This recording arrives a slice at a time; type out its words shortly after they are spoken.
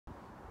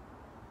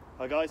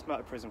Hi guys, Matt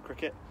at Prism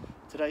Cricket.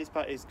 Today's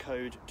bat is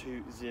code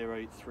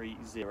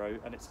 2030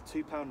 and it's a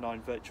 2lb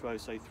 9oz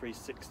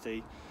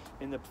Virtuoso360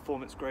 in the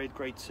performance grade,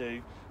 grade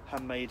 2,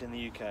 handmade in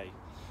the UK.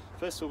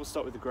 First of all, we'll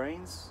start with the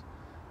grains.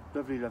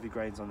 Lovely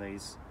grains on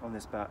this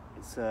bat.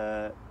 It's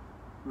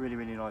really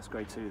nice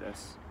grade 2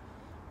 this.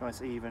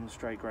 Nice even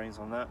straight grains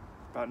on that.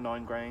 About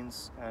 9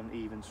 grains and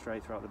even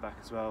straight throughout the back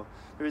as well.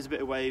 There is a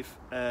bit of wave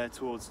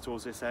towards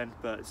this end,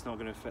 but it's not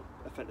going to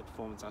affect the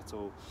performance at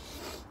all.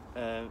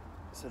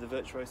 So the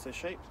Virtuoso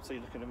shape, so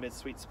you're looking at a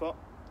mid-sweet spot.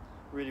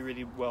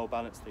 Really well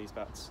balanced, these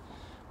bats,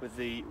 with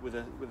a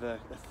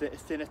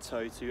thinner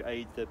toe to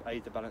aid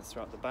the balance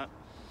throughout the bat.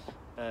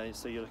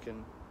 So you're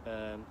looking,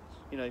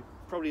 you know,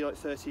 probably like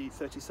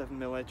 37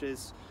 mil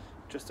edges,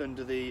 just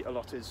under the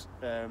allotted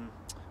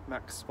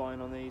max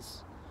spine on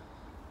these.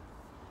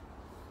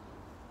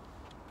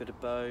 Bit of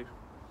bow,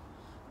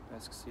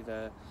 as you can see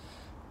there.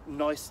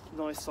 Nice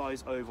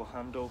size oval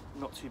handle,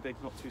 not too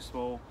big, not too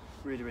small.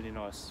 Really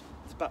nice.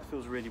 This bat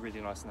feels really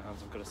nice in the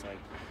hands, I've got to say.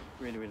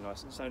 Really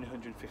nice. It's only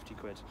 150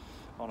 quid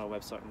on our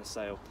website in the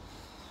sale.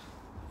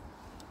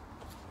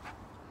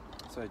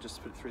 So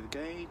just put it through the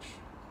gauge.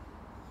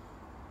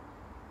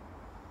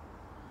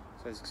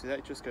 So as you can see,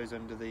 that just goes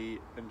under the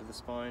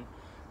spine,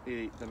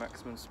 the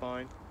maximum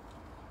spine.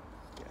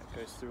 Yeah, it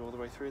goes through all the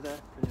way through there,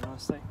 pretty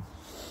nicely.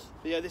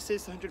 But yeah, this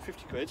is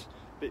 150 quid,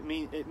 but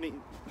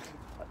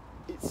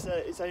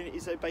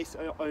it's based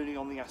only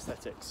on the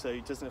aesthetics, so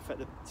it doesn't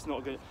affect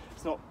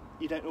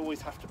you don't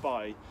always have to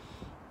buy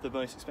the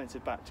most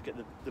expensive bat to get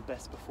the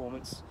best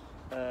performance.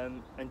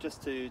 And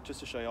just to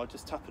show you, I'll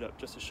just tap it up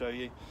just to show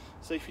you.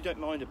 So if you don't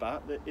mind a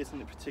bat that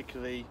isn't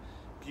particularly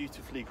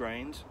beautifully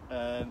grained,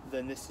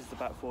 then this is the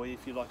bat for you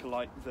if you like a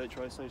light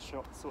Virtuoso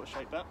sort of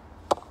shape bat.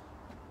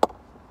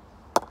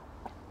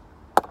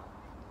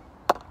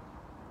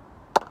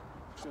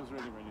 Feels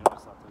really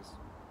nice, that does.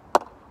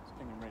 It's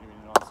pinging really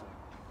nicely.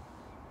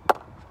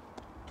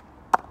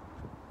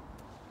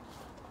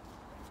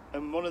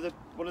 And one of the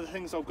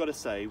things I've got to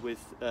say with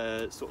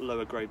sort of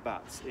lower grade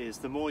bats is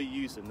the more you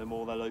use them, the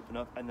more they'll open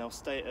up and they'll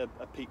stay at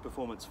a peak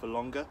performance for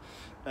longer.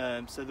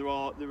 So there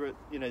are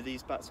you know,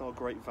 these bats are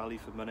great value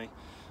for money.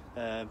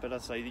 But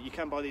as I say, you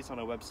can buy these on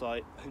our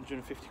website,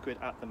 150 quid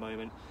at the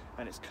moment,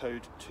 and it's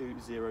code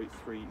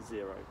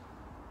 2030.